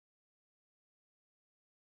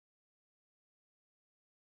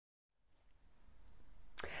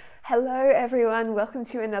Hello everyone, welcome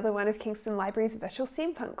to another one of Kingston Library's virtual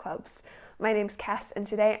steampunk clubs. My name's Cass and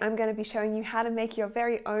today I'm going to be showing you how to make your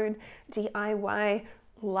very own DIY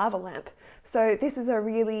lava lamp. So this is a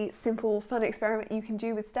really simple, fun experiment you can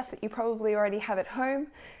do with stuff that you probably already have at home.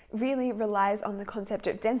 It really relies on the concept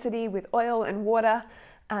of density with oil and water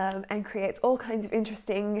and creates all kinds of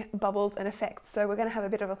interesting bubbles and effects. So we're going to have a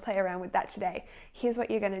bit of a play around with that today. Here's what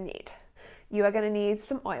you're going to need. You are going to need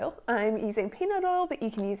some oil. I'm using peanut oil, but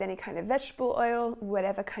you can use any kind of vegetable oil,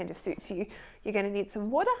 whatever kind of suits you. You're going to need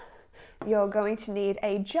some water. You're going to need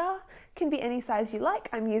a jar, can be any size you like.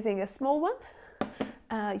 I'm using a small one.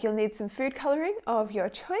 You'll need some food coloring of your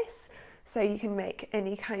choice, so you can make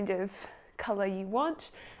any kind of color you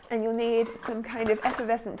want. And you'll need some kind of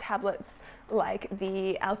effervescent tablets like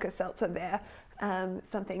the Alka-Seltzer there,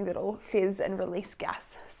 something that'll fizz and release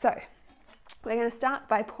gas. So we're going to start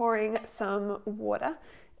by pouring some water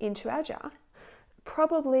into our jar.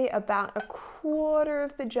 Probably about a quarter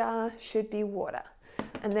of the jar should be water.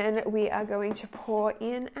 And then we are going to pour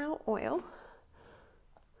in our oil.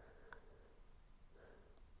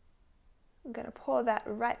 I'm going to pour that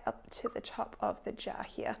right up to the top of the jar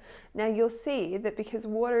here. Now you'll see that because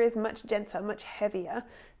water is much denser, much heavier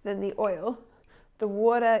than the oil, the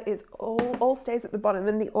water is all stays at the bottom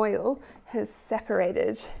and the oil has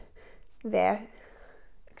separated there.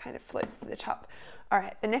 It kind of floats to the top. All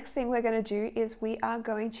right, the next thing we're going to do is we are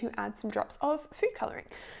going to add some drops of food coloring.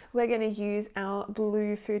 We're going to use our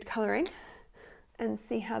blue food coloring and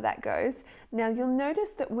see how that goes. Now you'll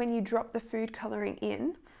notice that when you drop the food coloring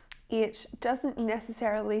in, it doesn't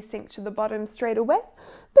necessarily sink to the bottom straight away,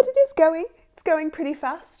 but it is going. It's going pretty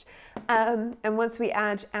fast. And once we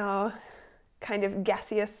add our kind of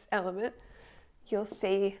gaseous element, you'll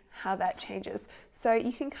see how that changes. So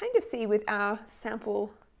you can kind of see with our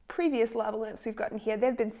sample previous lava lamps we've gotten here,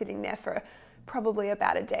 they've been sitting there for probably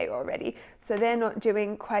about a day already. So they're not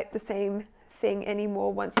doing quite the same thing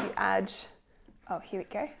anymore once you add, oh, here we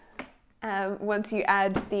go. Once you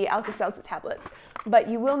add the Alka-Seltzer tablets. But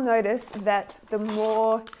you will notice that the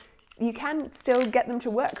more, you can still get them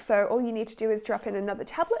to work. So all you need to do is drop in another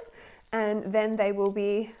tablet and then they'll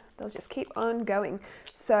just keep on going.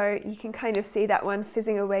 So you can kind of see that one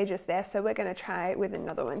fizzing away just there. So we're going to try with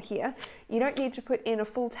another one here. You don't need to put in a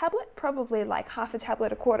full tablet, probably like half a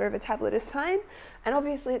tablet, a quarter of a tablet is fine. And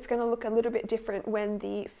obviously it's going to look a little bit different when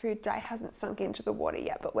the food dye hasn't sunk into the water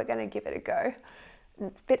yet, but we're going to give it a go. And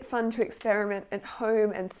it's a bit fun to experiment at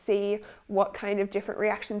home and see what kind of different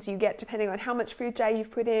reactions you get depending on how much food dye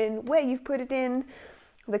you've put in, where you've put it in,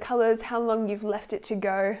 the colors, how long you've left it to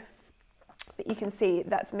go. But you can see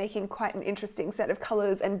that's making quite an interesting set of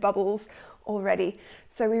colors and bubbles already.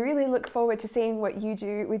 So we really look forward to seeing what you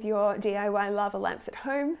do with your DIY lava lamps at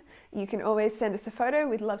home. You can always send us a photo,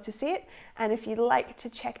 we'd love to see it. And if you'd like to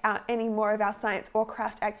check out any more of our science or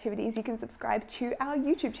craft activities, you can subscribe to our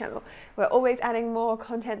YouTube channel. We're always adding more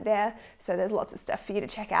content there, so there's lots of stuff for you to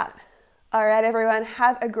check out. All right, everyone,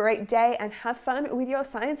 have a great day and have fun with your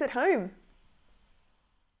science at home.